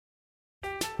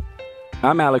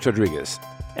I'm Alex Rodriguez.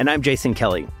 And I'm Jason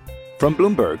Kelly. From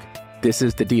Bloomberg, this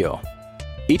is The Deal.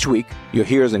 Each week, you'll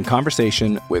hear us in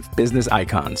conversation with business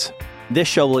icons. This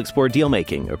show will explore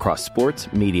deal-making across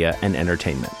sports, media, and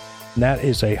entertainment. That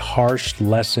is a harsh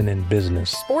lesson in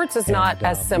business. Sports is not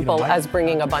as simple as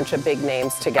bringing a bunch of big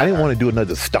names together. I didn't want to do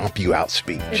another stomp you out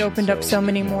speech. It opened up so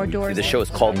many more doors. The show is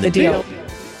called The Deal.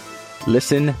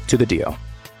 Listen to The Deal.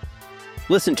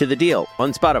 Listen to The Deal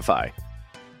on Spotify.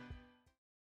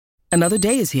 Another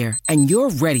day is here, and you're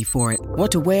ready for it.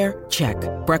 What to wear? Check.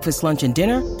 Breakfast, lunch, and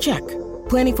dinner? Check.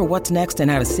 Planning for what's next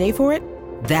and how to save for it?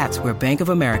 That's where Bank of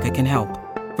America can help.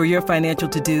 For your financial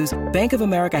to-dos, Bank of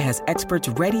America has experts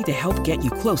ready to help get you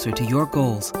closer to your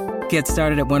goals. Get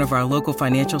started at one of our local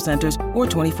financial centers or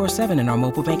 24/7 in our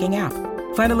mobile banking app.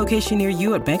 Find a location near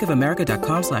you at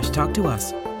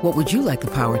bankofamerica.com/talktous. What would you like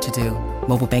the power to do?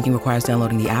 Mobile banking requires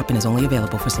downloading the app and is only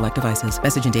available for select devices.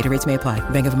 Message and data rates may apply.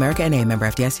 Bank of America N.A., member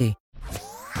FDIC.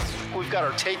 We've got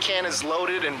our take cannons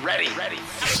loaded and ready.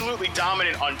 Absolutely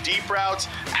dominant on deep routes.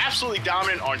 Absolutely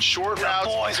dominant on short routes.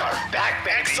 Boys are back.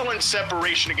 Excellent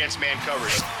separation against man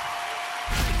coverage.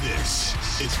 This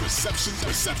is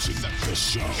Reception, the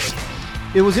show.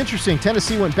 It was interesting.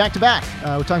 Tennessee went back-to-back.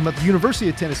 We're talking about the University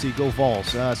of Tennessee. Go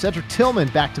Vols. Cedric Tillman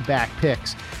back-to-back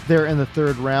picks there in the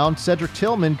third round. Cedric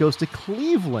Tillman goes to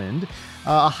Cleveland.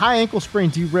 A high ankle sprain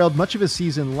derailed much of his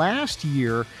season last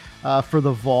year for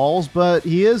the Vols, but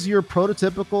he is your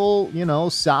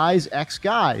prototypical, size X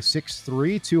guy,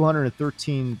 6'3",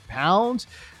 213 pounds.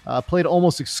 Played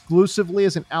almost exclusively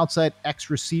as an outside X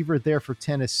receiver there for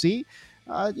Tennessee.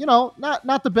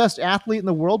 Not the best athlete in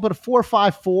the world, but a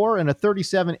 4.54 and a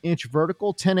 37-inch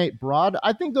vertical, 10.8 broad.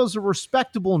 I think those are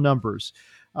respectable numbers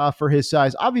for his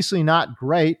size. Obviously not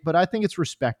great, but I think it's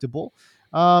respectable.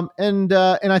 And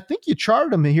I think you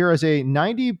charted him here as a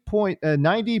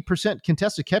 90%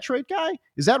 contested catch rate guy.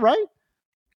 Is that right?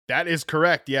 That is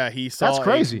correct. Yeah, he saw That's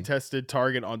crazy. A contested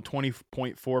target on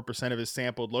 20.4% of his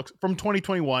sampled looks from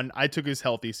 2021. I took his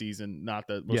healthy season, not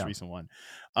the most recent one.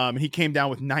 He came down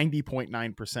with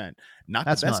 90.9%. Not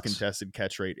That's the best nuts. Contested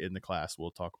catch rate in the class.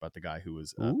 We'll talk about the guy who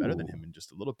was better than him in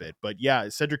just a little bit. But yeah,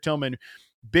 Cedric Tillman,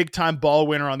 big time ball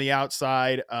winner on the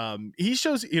outside. He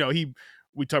shows,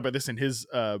 we talked about this in his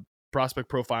prospect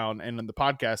profile and on the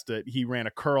podcast that he ran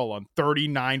a curl on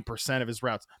 39% of his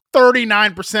routes.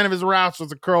 39% of his routes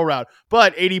was a curl route,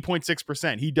 but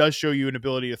 80.6%. He does show you an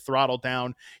ability to throttle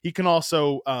down. He can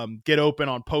also get open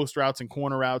on post routes and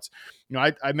corner routes.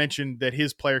 I mentioned that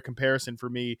his player comparison for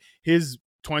me, his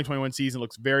 2021 season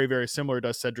looks very, very similar,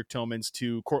 does Cedric Tillman's,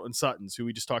 to Cortland Sutton's, who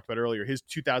we just talked about earlier, his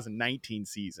 2019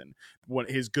 season,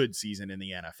 his good season in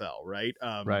the NFL, right?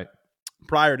 Right.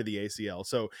 Prior to the ACL.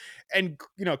 So, and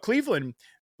Cleveland,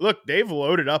 look, they've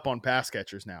loaded up on pass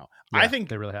catchers now. Yeah, I think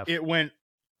they really have. It went,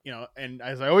 and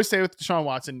as I always say with Deshaun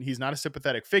Watson, he's not a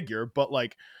sympathetic figure, but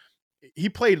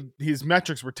his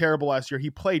metrics were terrible last year. He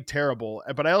played terrible,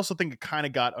 but I also think it kind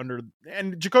of got under,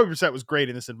 and Jacoby Brissett was great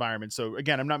in this environment. So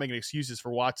again, I'm not making excuses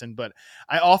for Watson, but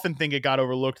I often think it got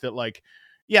overlooked that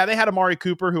they had Amari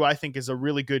Cooper, who I think is a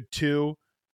really good 2.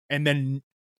 And then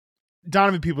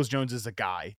Donovan Peoples-Jones is a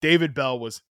guy. David Bell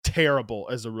was terrible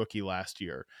as a rookie last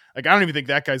year. I don't even think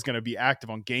that guy's going to be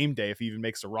active on game day if he even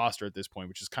makes the roster at this point,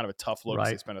 which is kind of a tough look because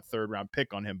they spent a third round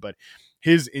pick on him, but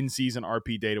his in-season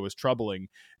RP data was troubling.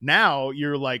 Now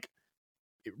you're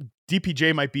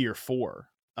DPJ might be your 4.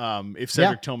 If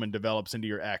Cedric Tillman develops into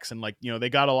your X, and they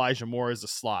got Elijah Moore as a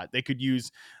slot. They could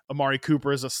use Amari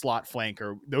Cooper as a slot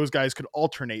flanker. Those guys could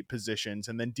alternate positions,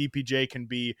 and then DPJ can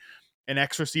be an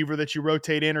X receiver that you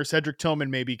rotate in, or Cedric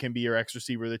Tillman maybe can be your X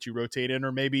receiver that you rotate in,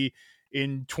 or maybe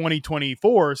in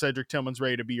 2024, Cedric Tillman's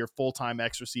ready to be your full-time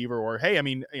X receiver, or, hey,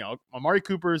 Amari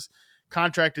Cooper's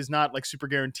contract is not super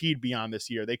guaranteed beyond this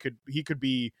year. He could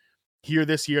be here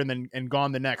this year and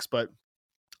gone the next, but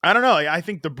I don't know. I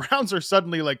think the Browns are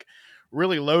suddenly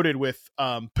really loaded with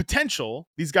potential.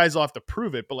 These guys will have to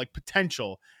prove it, but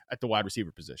potential at the wide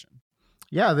receiver position.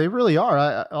 Yeah, they really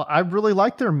are. I really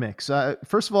like their mix.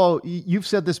 First of all, you've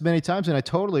said this many times, and I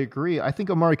totally agree. I think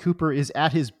Amari Cooper is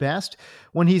at his best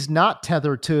when he's not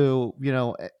tethered to,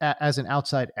 as an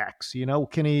outside X.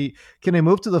 Can he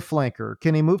move to the flanker?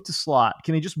 Can he move to slot?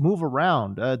 Can he just move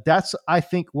around? That's, I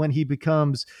think, when he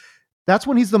becomes. That's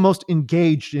when he's the most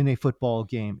engaged in a football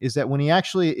game, is that when he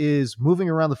actually is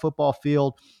moving around the football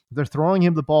field, they're throwing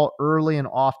him the ball early and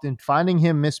often, finding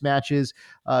him mismatches,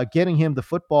 getting him the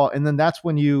football. And then that's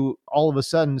when you all of a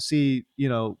sudden see,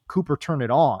 Cooper turn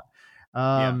it on.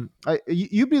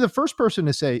 You'd be the first person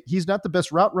to say he's not the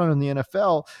best route runner in the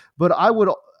NFL,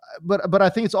 but I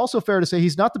think it's also fair to say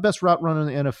he's not the best route runner in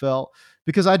the NFL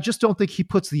because I just don't think he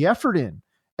puts the effort in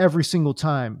every single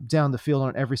time down the field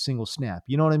on every single snap.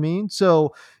 You know what I mean?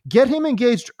 So get him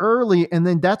engaged early, and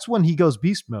then that's when he goes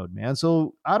beast mode, man.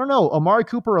 So I don't know, Amari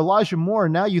Cooper, Elijah Moore,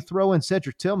 and now you throw in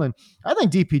Cedric Tillman. I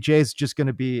think DPJ is just going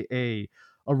to be a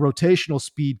rotational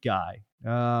speed guy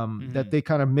that they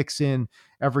kind of mix in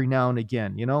every now and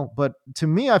again, you know. But to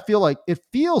me, it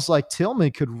feels like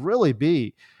Tillman could really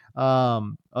be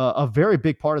a very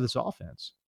big part of this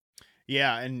offense.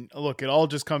 Yeah, and look, it all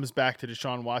just comes back to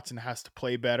Deshaun Watson has to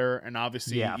play better, and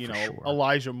obviously, sure.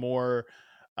 Elijah Moore,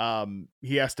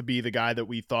 he has to be the guy that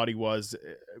we thought he was,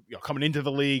 coming into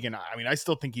the league. And I mean, I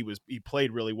still think he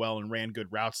played really well and ran good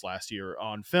routes last year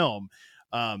on film.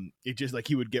 It just like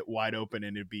he would get wide open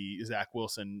and it'd be Zach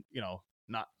Wilson,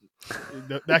 not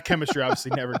that chemistry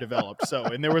obviously never developed. So,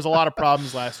 and there was a lot of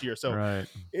problems last year. So right.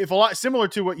 If a lot similar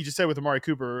to what you just said with Amari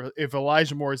Cooper, if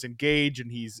Elijah Moore is engaged and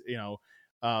he's,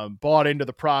 bought into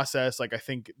the process, like I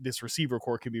think this receiver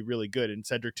core can be really good. And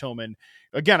Cedric Tillman,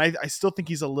 again, I still think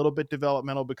he's a little bit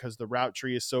developmental because the route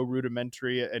tree is so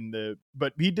rudimentary,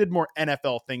 but he did more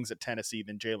NFL things at Tennessee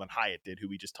than Jalen Hyatt did, who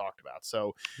we just talked about.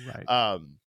 So, right.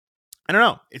 I don't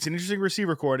know. It's an interesting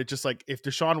receiver core. It's just like if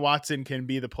Deshaun Watson can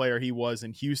be the player he was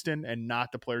in Houston and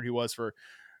not the player he was for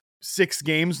 6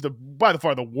 games, by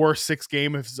far the worst 6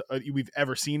 games we've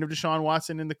ever seen of Deshaun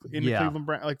Watson in the Cleveland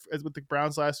Browns, like as with the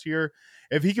Browns last year.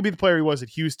 If he could be the player he was at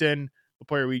Houston, the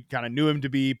player we kind of knew him to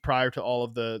be prior to all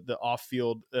of the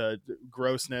off-field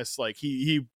grossness, like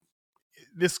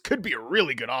this could be a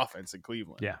really good offense in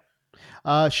Cleveland. Yeah.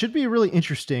 Should be really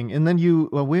interesting. And then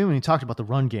we talked about the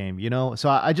run game, so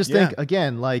I just think,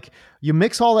 again, like you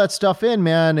mix all that stuff in,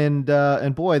 man.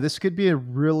 And boy, this could be a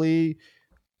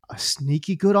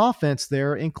sneaky good offense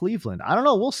there in Cleveland. I don't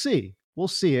know. We'll see.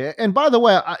 And by the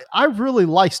way, I really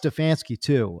like Stefanski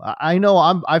too. I know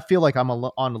I feel like I'm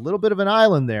on a little bit of an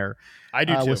island there. I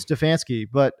do too. With Stefanski,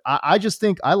 but I just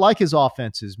think I like his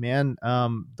offenses, man.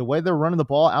 The way they're running the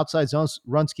ball, outside zones,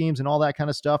 run schemes, and all that kind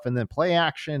of stuff, and then play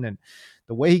action, and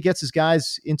the way he gets his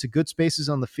guys into good spaces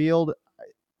on the field.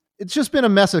 It's just been a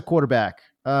mess at quarterback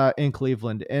in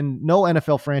Cleveland, and no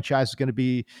NFL franchise is going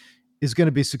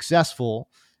to be successful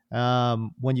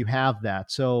when you have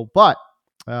that. So, but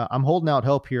I'm holding out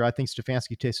hope here. I think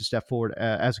Stefanski takes a step forward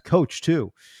as a coach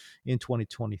too in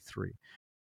 2023.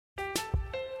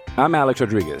 I'm Alex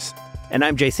Rodriguez. And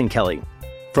I'm Jason Kelly.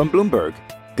 From Bloomberg,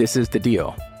 this is The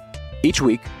Deal. Each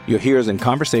week, you'll hear us in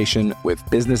conversation with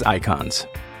business icons.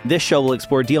 This show will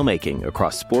explore deal-making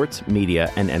across sports,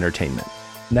 media, and entertainment.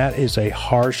 That is a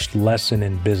harsh lesson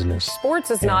in business.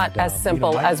 Sports is not as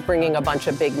simple as bringing a bunch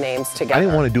of big names together. I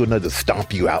didn't want to do another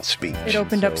stomp you out speech. It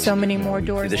opened up so many more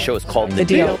doors. The show is called The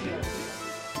Deal.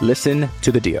 Listen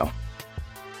to The Deal.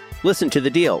 Listen to The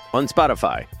Deal on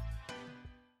Spotify.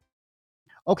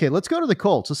 Okay, let's go to the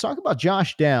Colts. Let's talk about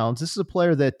Josh Downs. This is a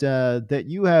player that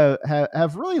you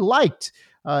have really liked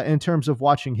in terms of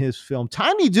watching his film.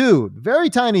 Tiny dude, very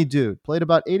tiny dude. Played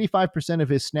about 85% of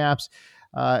his snaps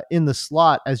in the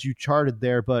slot as you charted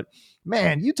there. But,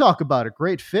 man, you talk about a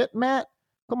great fit, Matt.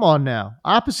 Come on now.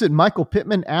 Opposite Michael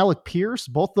Pittman, Alec Pierce,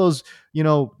 both those,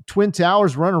 twin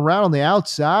towers running around on the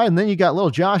outside. And then you got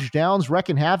little Josh Downs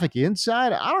wrecking havoc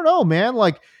inside. I don't know, man.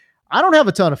 Like, I don't have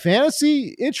a ton of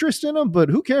fantasy interest in him, but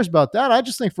who cares about that? I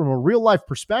just think from a real life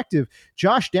perspective,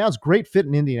 Josh Downs, great fit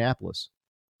in Indianapolis.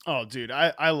 Oh, dude,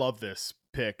 I love this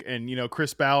pick. And,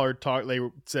 Chris Ballard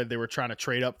said they were trying to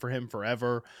trade up for him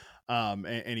forever.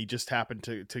 And he just happened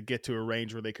to get to a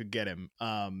range where they could get him.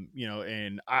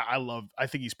 And I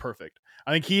think he's perfect.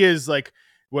 I think he is like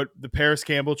what the Paris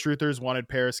Campbell truthers wanted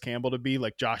Paris Campbell to be.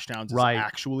 Like Josh Downs is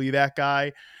actually that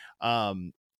guy.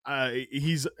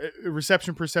 He's a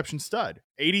reception perception stud.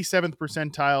 87th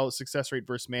percentile success rate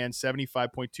versus man,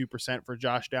 75.2% for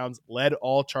Josh Downs. Led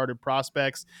all charted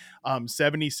prospects.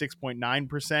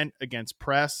 76.9% against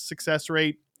press success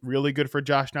rate. Really good for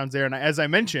Josh Downs there. And as I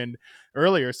mentioned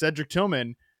earlier, Cedric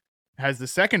Tillman has the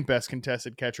second best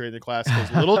contested catch rate in the class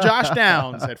because little Josh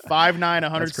Downs at 5'9",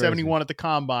 171 at the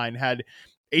combine, had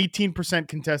 18%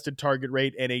 contested target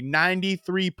rate and a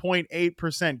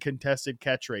 93.8% contested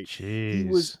catch rate. Jeez. He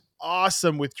was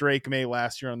awesome with Drake May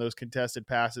last year on those contested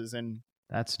passes. And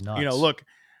that's nuts. Look,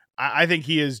 I think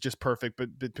he is just perfect.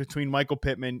 But between Michael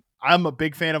Pittman, I'm a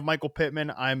big fan of Michael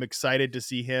Pittman. I'm excited to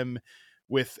see him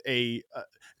with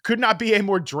could not be a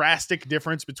more drastic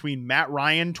difference between Matt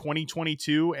Ryan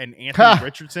 2022 and Anthony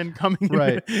Richardson coming into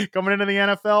the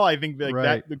NFL. I think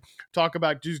that talk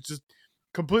about just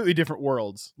completely different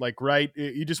worlds.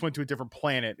 You just went to a different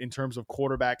planet in terms of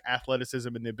quarterback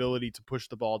athleticism and the ability to push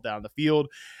the ball down the field.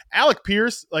 Alec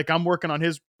Pierce, I'm working on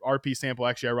his RP sample,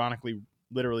 actually, ironically,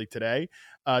 literally today,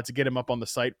 to get him up on the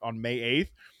site on May 8th.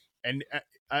 And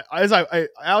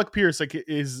Alec Pierce, like,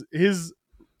 is his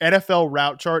NFL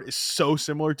route chart is so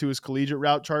similar to his collegiate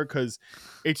route chart because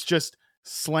it's just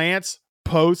slants,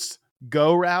 posts,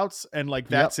 go routes, and like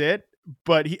that's it.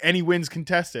 But he wins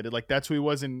contested. Like that's who he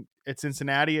was at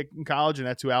Cincinnati in college, and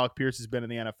that's who Alec Pierce has been in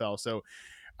the NFL. So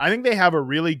I think they have a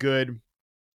really good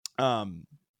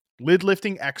lid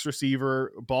lifting X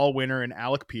receiver, ball winner, and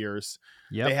Alec Pierce.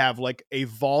 Yep. They have like a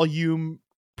volume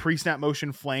pre-snap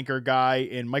motion flanker guy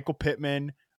in Michael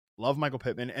Pittman. Love Michael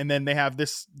Pittman. And then they have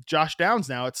this Josh Downs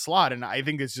now at slot. And I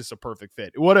think it's just a perfect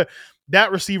fit.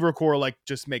 That receiver core like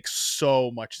just makes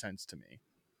so much sense to me.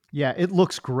 Yeah, it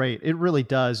looks great. It really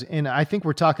does. And I think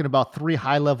we're talking about 3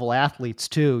 high-level athletes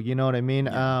too. You know what I mean?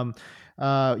 Yeah.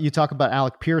 You talk about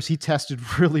Alec Pierce. He tested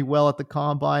really well at the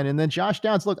combine. And then Josh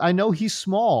Downs, look, I know he's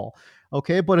small,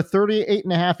 okay, but a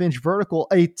 38.5-inch vertical,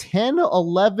 a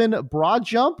 10-11 broad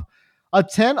jump,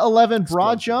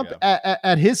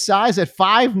 at his size at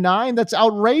 5'9", that's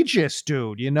outrageous,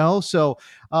 dude, you know? So,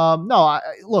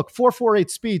 look, 4.48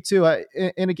 speed too.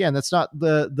 And again, that's not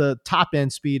the top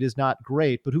end speed is not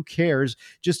great, but who cares?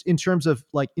 Just in terms of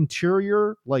like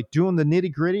interior, like doing the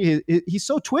nitty gritty, he's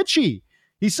so twitchy.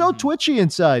 He's so twitchy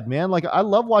inside, man. Like I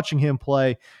love watching him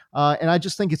play. And I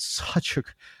just think it's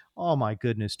oh my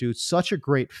goodness, dude, such a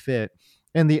great fit.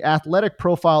 And the athletic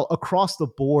profile across the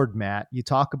board, Matt, you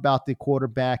talk about the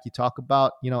quarterback, you talk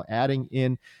about, adding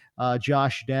in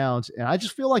Josh Downs. And I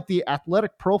just feel like the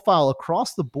athletic profile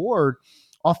across the board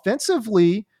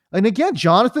offensively, and again,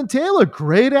 Jonathan Taylor,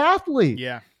 great athlete.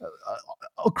 Yeah.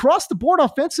 Across the board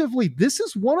offensively, this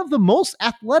is one of the most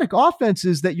athletic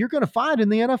offenses that you're going to find in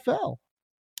the NFL.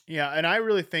 Yeah. And I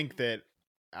really think that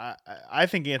I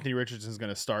think Anthony Richardson is going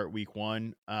to start week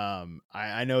 1.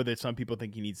 I know that some people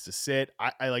think he needs to sit.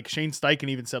 I like Shane Steichen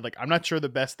even said, like, I'm not sure the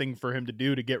best thing for him to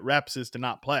do to get reps is to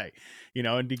not play,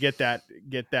 and to get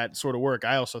that sort of work.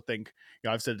 I also think,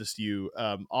 I've said this to you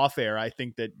off air. I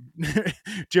think that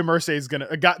Jim Irsay is going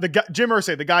to, Jim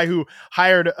Irsay, the guy who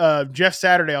hired Jeff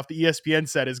Saturday off the ESPN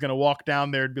set, is going to walk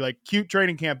down there and be like, cute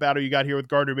training camp battle you got here with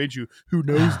Gardner Minshew, who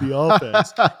knows the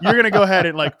offense. You're going to go ahead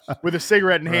and, like, with a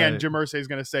cigarette in hand, Jim Irsay is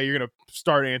going to say you're going to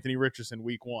start Anthony Richardson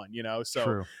week 1,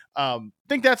 so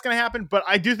think that's going to happen. But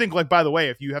I do think, like, by the way,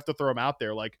 if you have to throw him out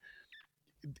there, like,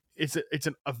 it's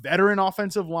a veteran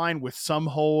offensive line with some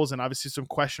holes and obviously some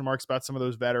question marks about some of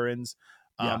those veterans.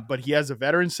 But he has a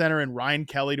veteran center and Ryan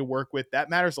Kelly to work with. That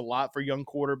matters a lot for young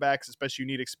quarterbacks, especially you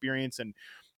need experience. And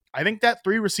I think that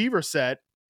 3 receiver set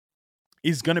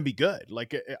is going to be good.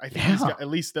 Like, I think he's got, at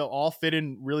least they'll all fit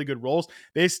in really good roles.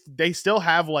 They still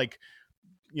have, like,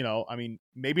 I mean,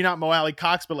 maybe not Mo Alley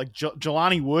Cox, but like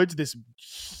Jelani Woods, this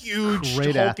huge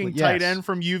hulking tight end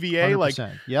from UVA. 100%. Like,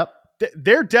 yep,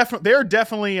 they're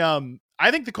definitely. I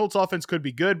think the Colts offense could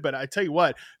be good, but I tell you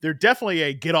what, they're definitely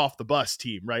a get off the bus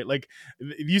team, right? Like,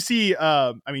 if you see,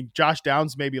 I mean, Josh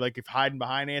Downs maybe like if hiding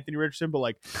behind Anthony Richardson, but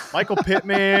like Michael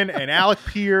Pittman and Alec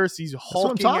Pierce, these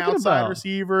hulking outside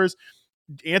receivers.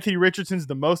 Anthony Richardson's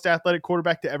the most athletic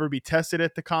quarterback to ever be tested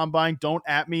at the combine. Don't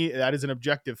at me. That is an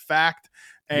objective fact.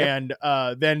 And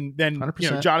then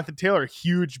Jonathan Taylor,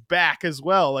 huge back as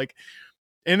well. Like,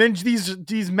 and then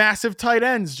these massive tight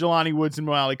ends, Jelani Woods and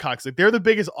Mo Alley Cox, like they're the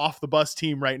biggest off the bus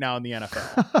team right now in the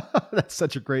NFL. That's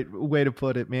such a great way to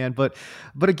put it, man. But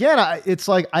again, it's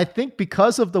like, I think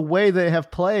because of the way they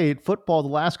have played football the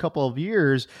last couple of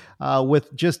years,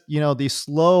 with just, these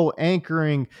slow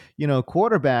anchoring,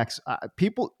 quarterbacks,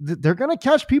 they're going to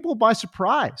catch people by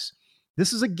surprise.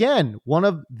 This is, again, one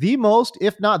of the most,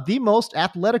 if not the most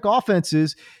athletic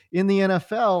offenses in the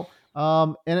NFL.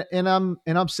 And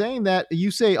I'm saying that, you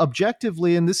say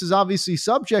objectively, and this is obviously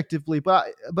subjectively,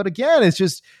 but again, it's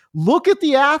just look at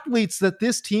the athletes that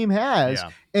this team has. Yeah.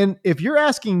 And if you're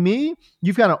asking me,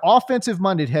 you've got an offensive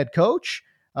minded head coach,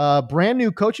 brand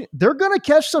new coaching. They're going to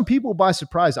catch some people by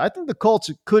surprise. I think the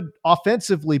Colts could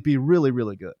offensively be really,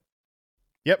 really good.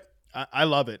 Yep. I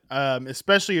love it.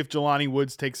 Especially if Jelani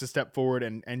Woods takes a step forward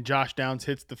and Josh Downs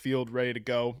hits the field ready to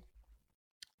go.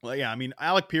 Well, yeah, I mean,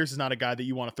 Alec Pierce is not a guy that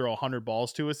you want to throw 100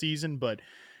 balls to a season, but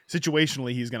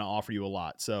situationally, he's going to offer you a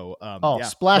lot. So,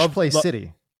 Splash Play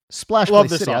City. Splash Play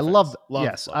City. I love that.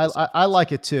 Yes, I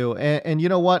like it too. And you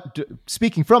know what?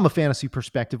 Speaking from a fantasy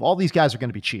perspective, all these guys are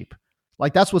going to be cheap.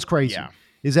 Like, that's what's crazy. Yeah.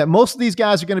 Is that most of these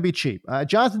guys are going to be cheap.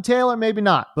 Jonathan Taylor, maybe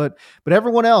not, but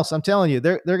everyone else, I'm telling you,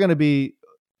 they're going to be.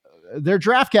 Their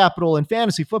draft capital in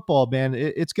fantasy football, man,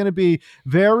 it's going to be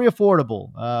very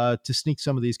affordable to sneak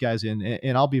some of these guys in.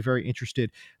 And I'll be very interested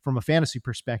from a fantasy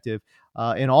perspective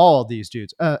in all of these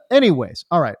dudes. Anyways,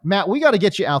 all right, Matt, we got to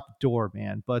get you out the door,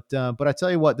 man. But I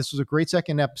tell you what, this was a great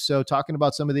second episode talking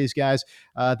about some of these guys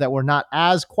that were not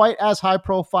quite as high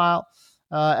profile.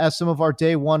 as some of our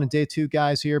day 1 and day 2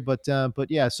 guys here. But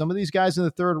yeah, some of these guys in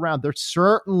the third round, they're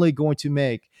certainly going to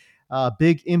make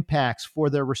big impacts for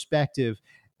their respective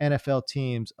NFL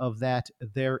teams. Of that,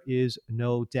 there is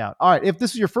no doubt. All right, if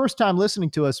this is your first time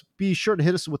listening to us, be sure to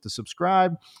hit us with the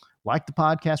subscribe, like the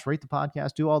podcast, rate the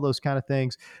podcast, do all those kind of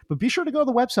things. But be sure to go to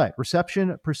the website,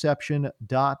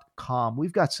 receptionperception.com.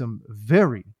 We've got some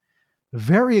very,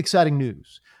 very exciting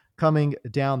news coming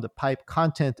down the pipe,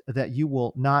 content that you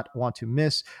will not want to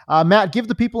miss. Matt, give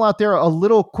the people out there a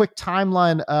little quick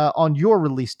timeline on your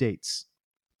release dates.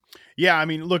 Yeah, I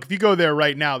mean, look, if you go there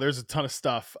right now, there's a ton of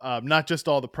stuff, not just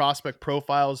all the prospect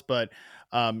profiles, but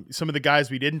some of the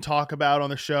guys we didn't talk about on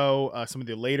the show, some of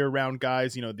the later round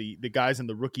guys, the guys in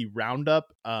the rookie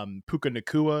roundup, Puka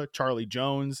Nacua, Charlie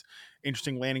Jones,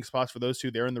 interesting landing spots for those two.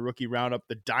 They're in the rookie roundup.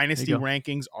 The dynasty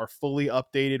rankings are fully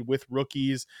updated with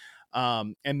rookies.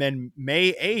 And then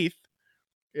May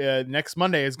 8th, next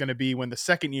Monday, is going to be when the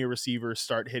second-year receivers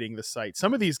start hitting the site.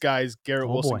 Some of these guys, Garrett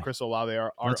Wilson, Chris Olave,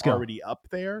 are already up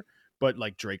there. But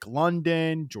like Drake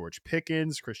London, George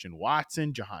Pickens, Christian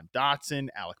Watson, Jahan Dotson,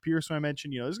 Alec Pierce, who I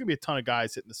mentioned, there's going to be a ton of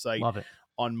guys hitting the site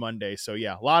on Monday. So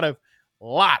yeah, a lot of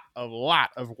wide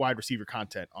receiver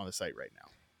content on the site right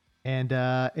now. And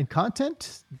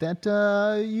content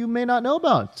that you may not know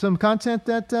about. Some content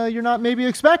that you're not maybe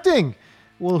expecting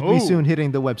will be soon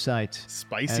hitting the website.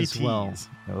 Spicy tease. Well.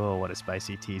 Oh, what a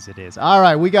spicy tease it is. All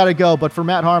right, we got to go. But for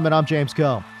Matt Harmon, I'm James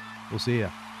Coe. We'll see you.